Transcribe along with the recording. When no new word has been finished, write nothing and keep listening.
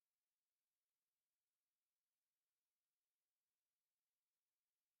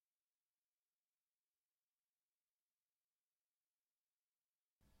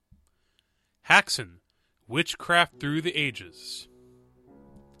HAXAN, Witchcraft Through the Ages.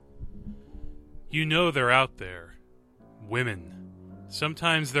 You know they're out there. Women.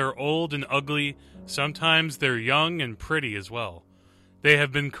 Sometimes they're old and ugly, sometimes they're young and pretty as well. They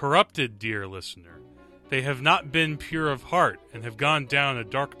have been corrupted, dear listener. They have not been pure of heart and have gone down a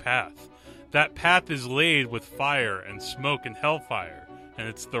dark path. That path is laid with fire and smoke and hellfire, and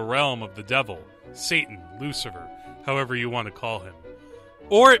it's the realm of the devil, Satan, Lucifer, however you want to call him.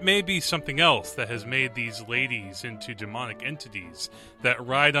 Or it may be something else that has made these ladies into demonic entities that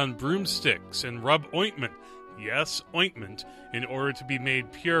ride on broomsticks and rub ointment, yes, ointment, in order to be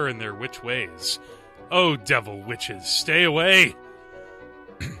made pure in their witch ways. Oh, devil witches, stay away!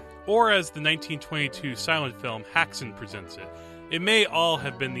 Or as the 1922 silent film HAXAN presents it, it may all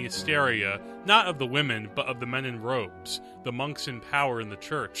have been the hysteria, not of the women, but of the men in robes, the monks in power in the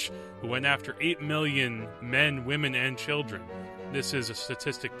church, who went after 8 million men, women, and children. This is a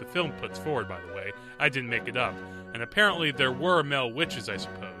statistic the film puts forward, by the way. I didn't make it up. And apparently there were male witches, I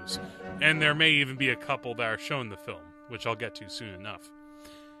suppose. And there may even be a couple that are shown in the film, which I'll get to soon enough.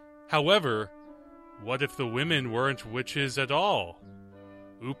 However, what if the women weren't witches at all?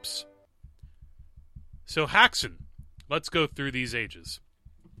 Oops. So HAXAN. Let's go through these ages.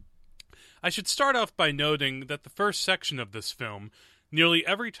 I should start off by noting that the first section of this film, nearly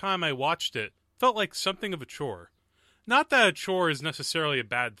every time I watched it, felt like something of a chore. Not that a chore is necessarily a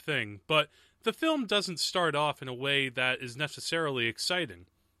bad thing, but the film doesn't start off in a way that is necessarily exciting.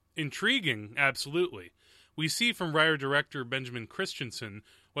 Intriguing, absolutely. We see from writer-director Benjamin Christensen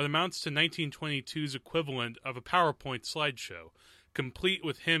what amounts to 1922's equivalent of a PowerPoint slideshow, complete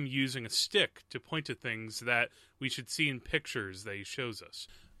with him using a stick to point to things that we should see in pictures that he shows us.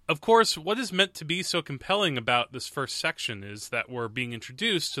 Of course, what is meant to be so compelling about this first section is that we're being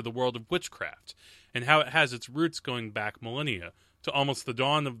introduced to the world of witchcraft, and how it has its roots going back millennia, to almost the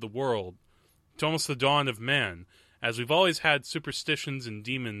dawn of the world, to almost the dawn of man, as we've always had superstitions and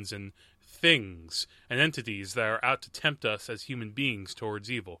demons and things and entities that are out to tempt us as human beings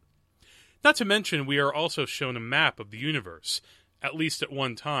towards evil. Not to mention, we are also shown a map of the universe, at least at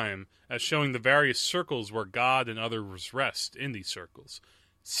one time, as showing the various circles where God and others rest in these circles.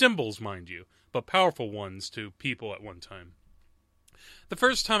 Symbols, mind you, but powerful ones to people at one time. The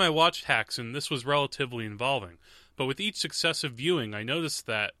first time I watched HAXAN, this was relatively involving, but with each successive viewing I noticed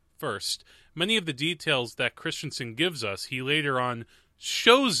that, first, many of the details that Christensen gives us he later on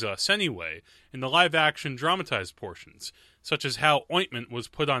shows us anyway in the live-action dramatized portions, such as how ointment was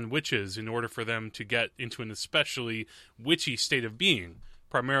put on witches in order for them to get into an especially witchy state of being,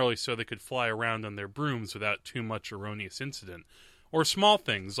 primarily so they could fly around on their brooms without too much erroneous incident. Or small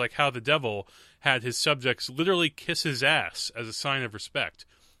things, like how the devil had his subjects literally kiss his ass as a sign of respect.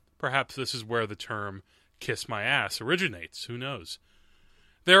 Perhaps this is where the term, kiss my ass, originates, who knows.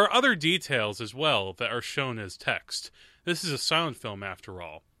 There are other details as well that are shown as text. This is a silent film after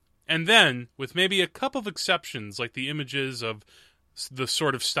all. And then, with maybe a couple of exceptions, like the images of the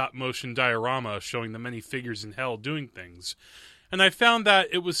sort of stop-motion diorama showing the many figures in hell doing things, and I found that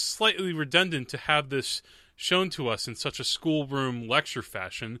it was slightly redundant to have this shown to us in such a schoolroom lecture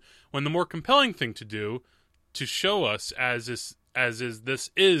fashion, when the more compelling thing to do, to show us this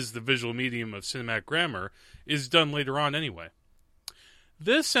is the visual medium of cinematic grammar, is done later on anyway.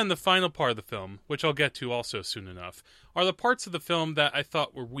 This and the final part of the film, which I'll get to also soon enough, are the parts of the film that I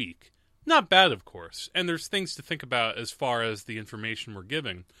thought were weak. Not bad, of course, and there's things to think about as far as the information we're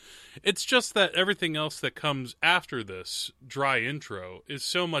giving. It's just that everything else that comes after this dry intro is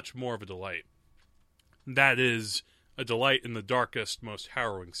so much more of a delight. That is, a delight in the darkest, most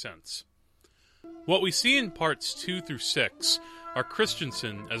harrowing sense. What we see in parts 2 through 6 are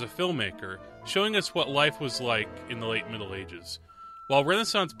Christensen, as a filmmaker, showing us what life was like in the late Middle Ages. While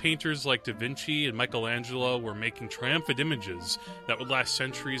Renaissance painters like Da Vinci and Michelangelo were making triumphant images that would last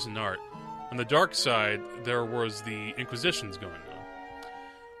centuries in art, on the dark side, there was the Inquisitions going on.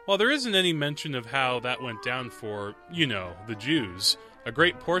 While there isn't any mention of how that went down for, the Jews, a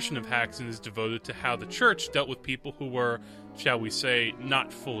great portion of HAXAN is devoted to how the church dealt with people who were, shall we say,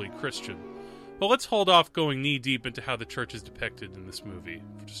 not fully Christian. But let's hold off going knee-deep into how the church is depicted in this movie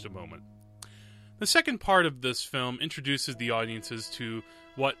for just a moment. The second part of this film introduces the audiences to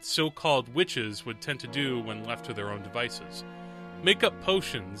what so-called witches would tend to do when left to their own devices. Make up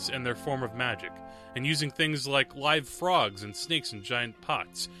potions and their form of magic, and using things like live frogs and snakes in giant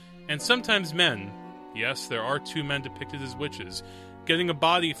pots, and sometimes men, yes, there are 2 men depicted as witches, getting a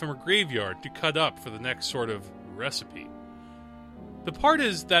body from a graveyard to cut up for the next sort of recipe. The part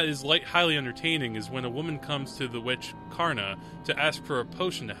that is highly entertaining is when a woman comes to the witch Karna to ask for a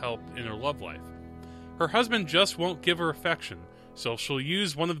potion to help in her love life. Her husband just won't give her affection, so she'll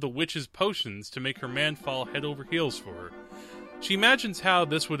use one of the witch's potions to make her man fall head over heels for her. She imagines how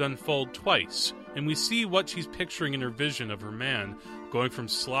this would unfold twice, and we see what she's picturing in her vision of her man going from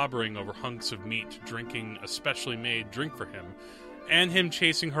slobbering over hunks of meat to drinking a specially made drink for him, and him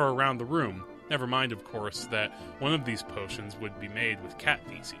chasing her around the room. Never mind, of course, that one of these potions would be made with cat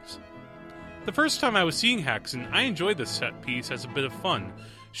feces. The first time I was seeing HAXAN, I enjoyed this set piece as a bit of fun,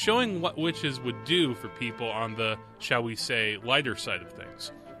 showing what witches would do for people on the, shall we say, lighter side of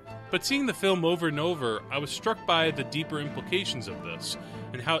things. But seeing the film over and over, I was struck by the deeper implications of this,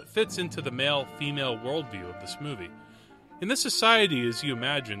 and how it fits into the male-female worldview of this movie. In this society, as you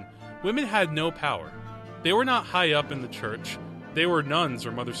imagine, women had no power. They were not high up in the church. They were nuns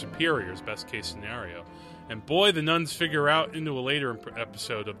or mother superiors, best case scenario. And boy, the nuns figure out into a later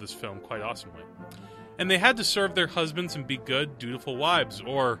episode of this film quite awesomely. And they had to serve their husbands and be good, dutiful wives,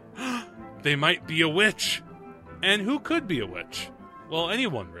 or they might be a witch. And who could be a witch? Well,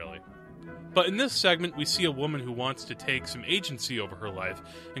 anyone, really. But in this segment, we see a woman who wants to take some agency over her life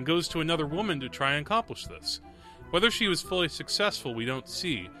and goes to another woman to try and accomplish this. Whether she was fully successful, we don't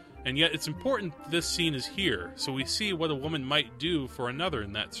see, and yet it's important this scene is here, so we see what a woman might do for another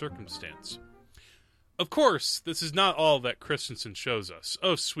in that circumstance. Of course, this is not all that Christensen shows us.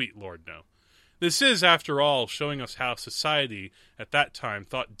 Oh, sweet Lord, no. This is, after all, showing us how society at that time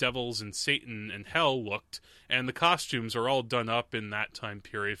thought devils and Satan and hell looked, and the costumes are all done up in that time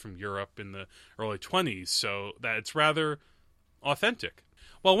period from Europe in the early 20s, so that it's rather authentic.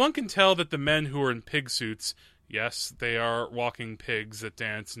 While one can tell that the men who are in pig suits, yes, they are walking pigs that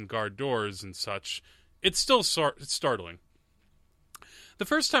dance and guard doors and such, it's still startling. The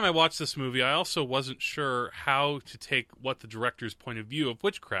first time I watched this movie, I also wasn't sure how to take what the director's point of view of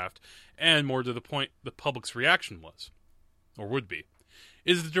witchcraft, and more to the point, the public's reaction was. Or would be.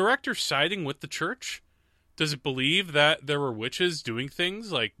 Is the director siding with the church? Does it believe that there were witches doing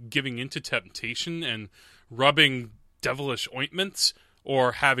things like giving into temptation and rubbing devilish ointments,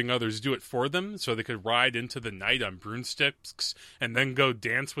 or having others do it for them so they could ride into the night on broomsticks and then go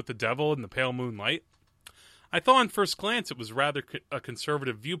dance with the devil in the pale moonlight? I thought on first glance it was rather a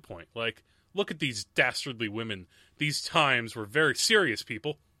conservative viewpoint, like, look at these dastardly women. These times were very serious,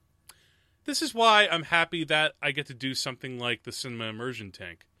 people. This is why I'm happy that I get to do something like the cinema immersion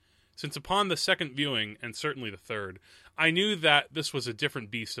tank, since upon the second viewing, and certainly the third, I knew that this was a different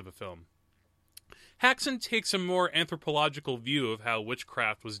beast of a film. HAXAN takes a more anthropological view of how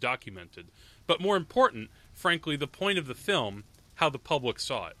witchcraft was documented, but more important, frankly, the point of the film, how the public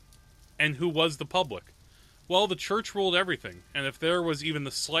saw it. And who was the public? Well, the church ruled everything, and if there was even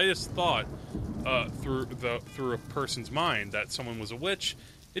the slightest thought through a person's mind that someone was a witch,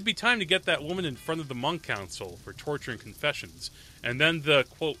 it'd be time to get that woman in front of the monk council for torture and confessions, and then the,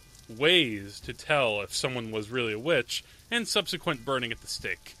 quote, ways to tell if someone was really a witch, and subsequent burning at the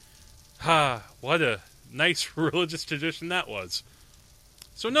stake. What a nice religious tradition that was.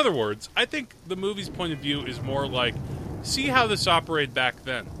 So in other words, I think the movie's point of view is more like, see how this operated back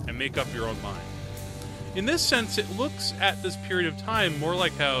then, and make up your own mind. In this sense, it looks at this period of time more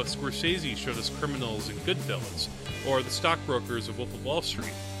like how Scorsese showed us Criminals in Goodfellas, or the stockbrokers of Wolf of Wall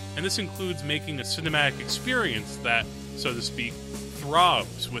Street, and this includes making a cinematic experience that, so to speak,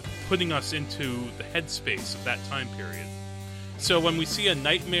 throbs with putting us into the headspace of that time period. So when we see a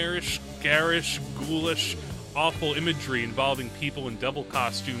nightmarish, garish, ghoulish, awful imagery involving people in devil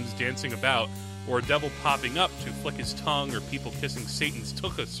costumes dancing about, or a devil popping up to flick his tongue, or people kissing Satan's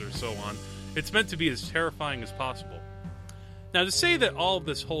tuchus, or so on, it's meant to be as terrifying as possible. Now, to say that all of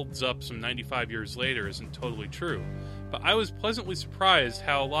this holds up some 95 years later isn't totally true, but I was pleasantly surprised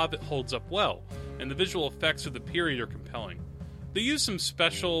how a lot of it holds up well, and the visual effects of the period are compelling. They use some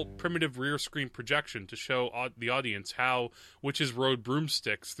special, primitive rear screen projection to show the audience how witches rode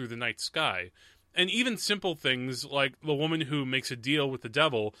broomsticks through the night sky, and even simple things like the woman who makes a deal with the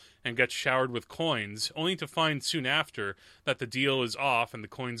devil and gets showered with coins, only to find soon after that the deal is off and the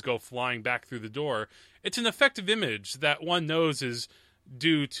coins go flying back through the door. It's an effective image that one knows is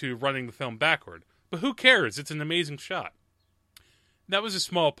due to running the film backward. But who cares? It's an amazing shot. That was a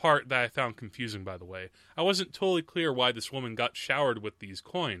small part that I found confusing, by the way. I wasn't totally clear why this woman got showered with these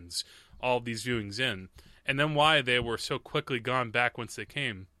coins, all of these viewings in, and then why they were so quickly gone back once they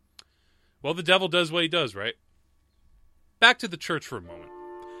came. Well, the devil does what he does, right? Back to the church for a moment.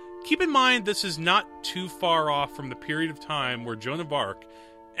 Keep in mind this is not too far off from the period of time where Joan of Arc,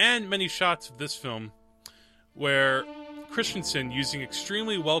 and many shots of this film, where Christensen, using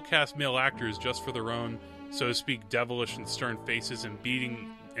extremely well-cast male actors just for their own, so to speak, devilish and stern faces and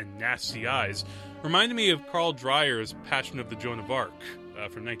beating and nasty eyes, reminded me of Carl Dreyer's Passion of the Joan of Arc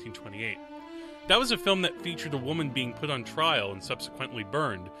from 1928. That was a film that featured a woman being put on trial and subsequently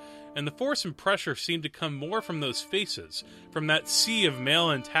burned, and the force and pressure seemed to come more from those faces, from that sea of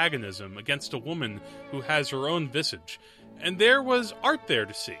male antagonism against a woman who has her own visage, and there was art there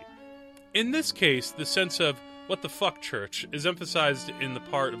to see. In this case, the sense of, what the fuck, church, is emphasized in the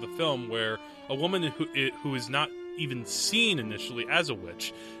part of the film where a woman who is not even seen initially as a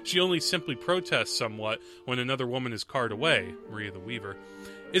witch, she only simply protests somewhat when another woman is carted away, Maria the Weaver,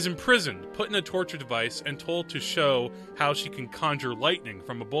 is imprisoned, put in a torture device, and told to show how she can conjure lightning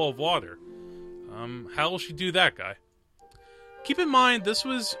from a bowl of water. How will she do that, guy? Keep in mind, this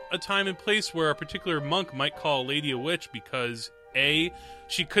was a time and place where a particular monk might call a lady a witch because A,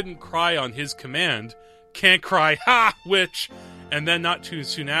 she couldn't cry on his command, can't cry, ha, witch, and then not too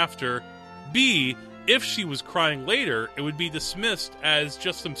soon after, B, if she was crying later, it would be dismissed as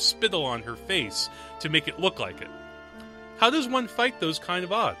just some spittle on her face to make it look like it. How does one fight those kind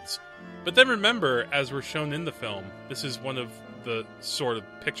of odds? But then remember, as we're shown in the film, this is one of the sort of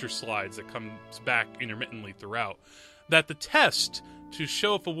picture slides that comes back intermittently throughout, that the test to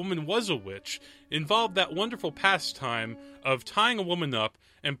show if a woman was a witch involved that wonderful pastime of tying a woman up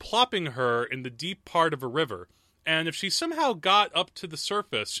and plopping her in the deep part of a river. And if she somehow got up to the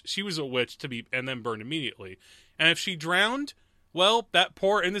surface, she was a witch and then burned immediately. And if she drowned, well, that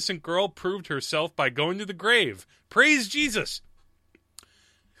poor innocent girl proved herself by going to the grave. Praise Jesus!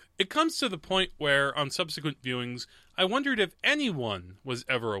 It comes to the point where, on subsequent viewings, I wondered if anyone was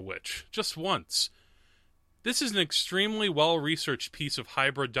ever a witch, just once. This is an extremely well-researched piece of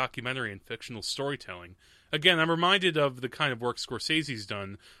hybrid documentary and fictional storytelling. Again, I'm reminded of the kind of work Scorsese's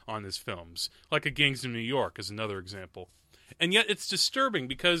done on his films, like A Gangs of New York is another example. And yet it's disturbing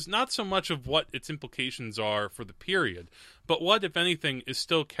because not so much of what its implications are for the period, but what, if anything, is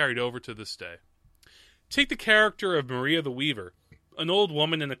still carried over to this day. Take the character of Maria the Weaver, an old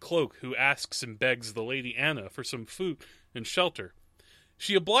woman in a cloak who asks and begs the Lady Anna for some food and shelter.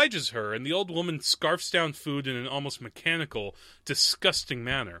 She obliges her, and the old woman scarfs down food in an almost mechanical, disgusting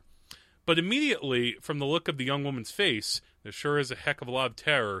manner. But immediately, from the look of the young woman's face, there sure is a heck of a lot of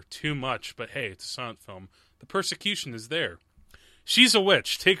terror, too much, but hey, it's a silent film. The persecution is there. She's a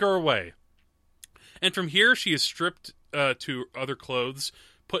witch, take her away. And from here she is stripped to other clothes,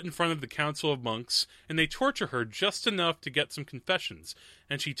 put in front of the council of monks, and they torture her just enough to get some confessions,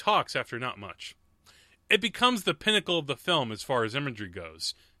 and she talks after not much. It becomes the pinnacle of the film as far as imagery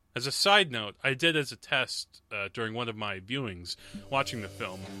goes. As a side note, I did as a test during one of my viewings, watching the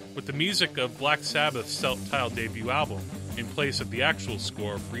film, with the music of Black Sabbath's self-titled debut album in place of the actual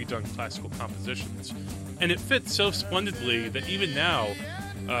score of redone classical compositions. And it fits so splendidly that even now,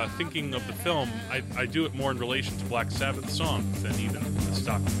 thinking of the film, I do it more in relation to Black Sabbath songs than even the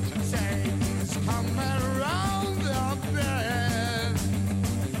stock music.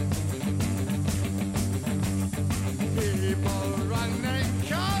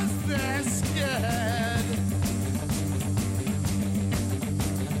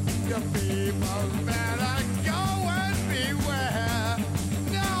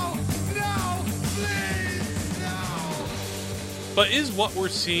 But is what we're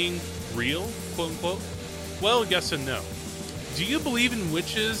seeing real, quote-unquote? Well, yes and no. Do you believe in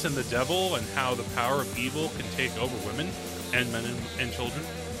witches and the devil and how the power of evil can take over women and men and children?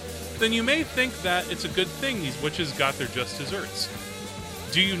 Then you may think that it's a good thing these witches got their just desserts.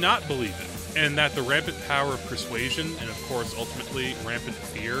 Do you not believe it, and that the rampant power of persuasion and, of course, ultimately rampant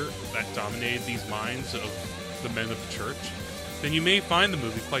fear that dominated these minds of the men of the church? Then you may find the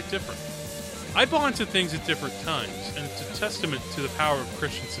movie quite different. I bought into things at different times, and it's a testament to the power of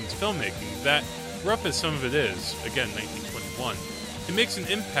Christensen's filmmaking that, rough as some of it is, again, 1921, it makes an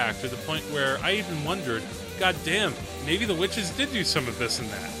impact to the point where I even wondered, god damn, maybe the witches did do some of this and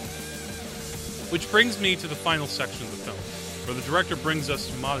that. Which brings me to the final section of the film, where the director brings us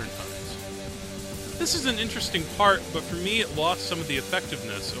to modern times. This is an interesting part, but for me it lost some of the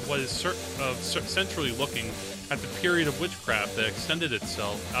effectiveness of what is centrally looking at the period of witchcraft that extended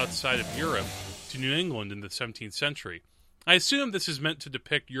itself outside of Europe to New England in the 17th century. I assume this is meant to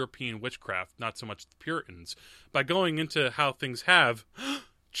depict European witchcraft, not so much the Puritans, by going into how things have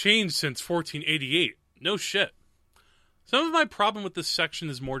changed since 1488. No shit. Some of my problem with this section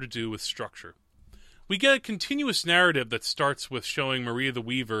is more to do with structure. We get a continuous narrative that starts with showing Maria the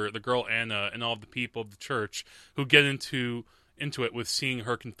Weaver, the girl Anna, and all of the people of the church who get into it with seeing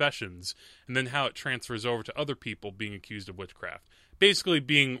her confessions, and then how it transfers over to other people being accused of witchcraft. Basically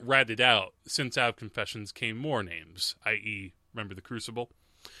being ratted out, since out of confessions came more names, i.e., remember the Crucible?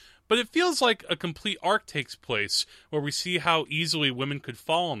 But it feels like a complete arc takes place where we see how easily women could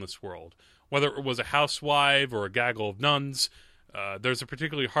fall in this world, whether it was a housewife or a gaggle of nuns. There's a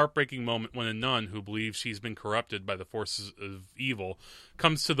particularly heartbreaking moment when a nun who believes she's been corrupted by the forces of evil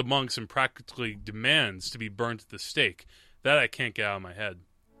comes to the monks and practically demands to be burned at the stake. That I can't get out of my head.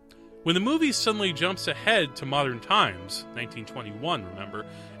 When the movie suddenly jumps ahead to modern times, 1921, remember,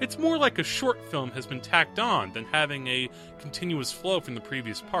 it's more like a short film has been tacked on than having a continuous flow from the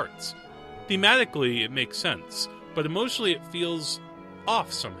previous parts. Thematically, it makes sense, but emotionally it feels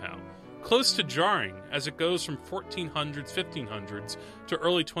off somehow. Close to jarring, as it goes from 1400s, 1500s to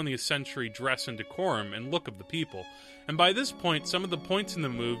early 20th century dress and decorum and look of the people. And by this point, some of the points in the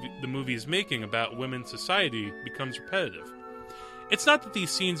movie is making about women's society becomes repetitive. It's not that these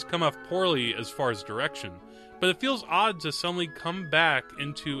scenes come off poorly as far as direction, but it feels odd to suddenly come back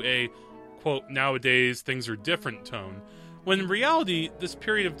into a, quote, nowadays things are different tone, when in reality, this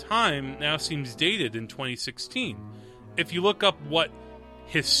period of time now seems dated in 2016. If you look up what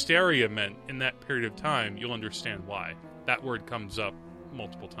hysteria meant in that period of time, you'll understand why. That word comes up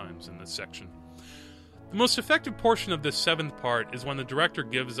multiple times in this section. The most effective portion of this seventh part is when the director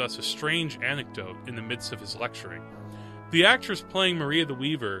gives us a strange anecdote in the midst of his lecturing. The actress playing Maria the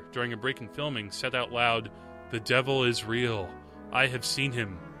Weaver during a break in filming said out loud, "The devil is real. I have seen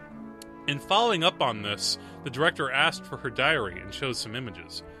him." In following up on this, the director asked for her diary and shows some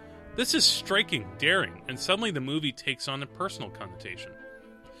images. This is striking, daring, and suddenly the movie takes on a personal connotation.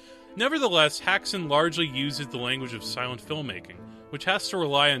 Nevertheless, HAXAN largely uses the language of silent filmmaking, which has to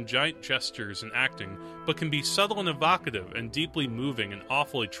rely on giant gestures and acting, but can be subtle and evocative and deeply moving and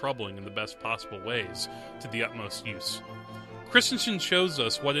awfully troubling in the best possible ways, to the utmost use. Christensen shows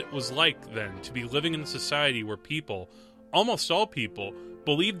us what it was like then to be living in a society where people, almost all people,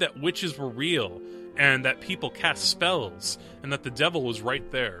 believed that witches were real, and that people cast spells, and that the devil was right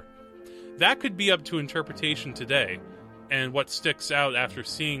there. That could be up to interpretation today, and what sticks out after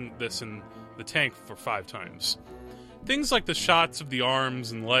seeing this in the tank for 5 times. Things like the shots of the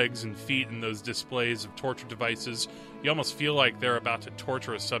arms and legs and feet in those displays of torture devices, you almost feel like they're about to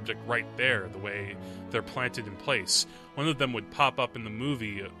torture a subject right there, the way they're planted in place. One of them would pop up in the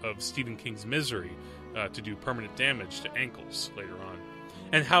movie of Stephen King's Misery to do permanent damage to ankles later on.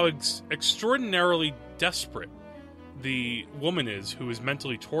 And how extraordinarily desperate the woman is who is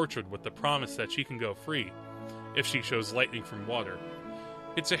mentally tortured with the promise that she can go free if she shows lightning from water.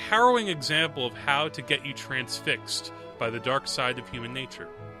 It's a harrowing example of how to get you transfixed by the dark side of human nature.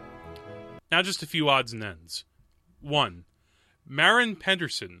 Now just a few odds and ends. 1. Maren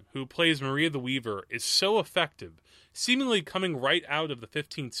Pedersen, who plays Maria the Weaver, is so effective, seemingly coming right out of the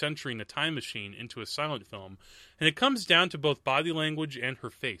 15th century in a time machine into a silent film, and it comes down to both body language and her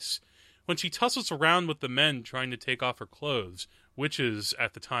face. When she tussles around with the men trying to take off her clothes, witches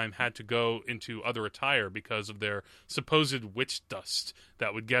at the time had to go into other attire because of their supposed witch dust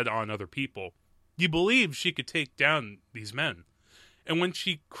that would get on other people. You believe she could take down these men. And when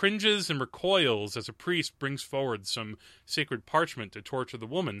she cringes and recoils as a priest brings forward some sacred parchment to torture the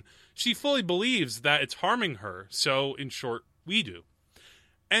woman, she fully believes that it's harming her, so, in short, we do.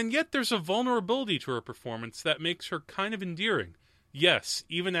 And yet there's a vulnerability to her performance that makes her kind of endearing. Yes,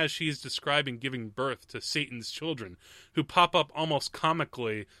 even as she is describing giving birth to Satan's children, who pop up almost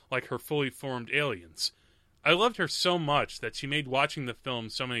comically like her fully formed aliens. I loved her so much that she made watching the film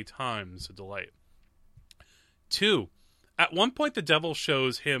so many times a delight. 2. At one point the devil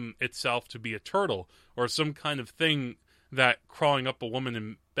shows him itself to be a turtle, or some kind of thing that crawling up a woman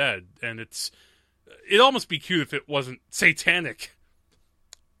in bed, and it'd almost be cute if it wasn't satanic.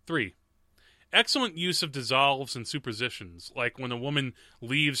 3. Excellent use of dissolves and superpositions, like when a woman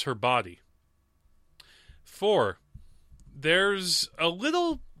leaves her body. 4. There's a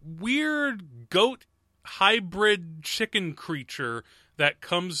little weird goat hybrid chicken creature that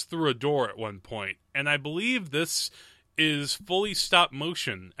comes through a door at one point, and I believe this is fully stop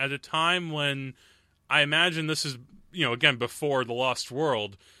motion at a time when I imagine this is, again, before The Lost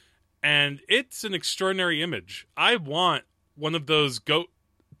World, and it's an extraordinary image. I want one of those goat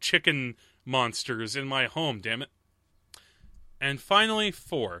chicken monsters in my home, damn it. And finally,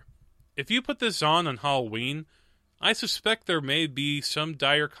 4. If you put this on Halloween, I suspect there may be some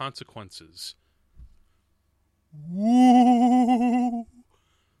dire consequences. Woo!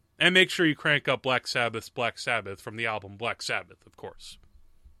 And make sure you crank up Black Sabbath's Black Sabbath from the album Black Sabbath, of course.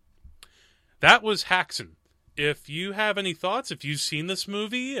 That was HAXAN. If you have any thoughts, if you've seen this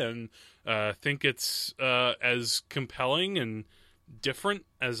movie and think it's as compelling and different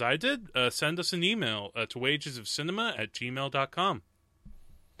as I did, send us an email to wagesofcinema@gmail.com.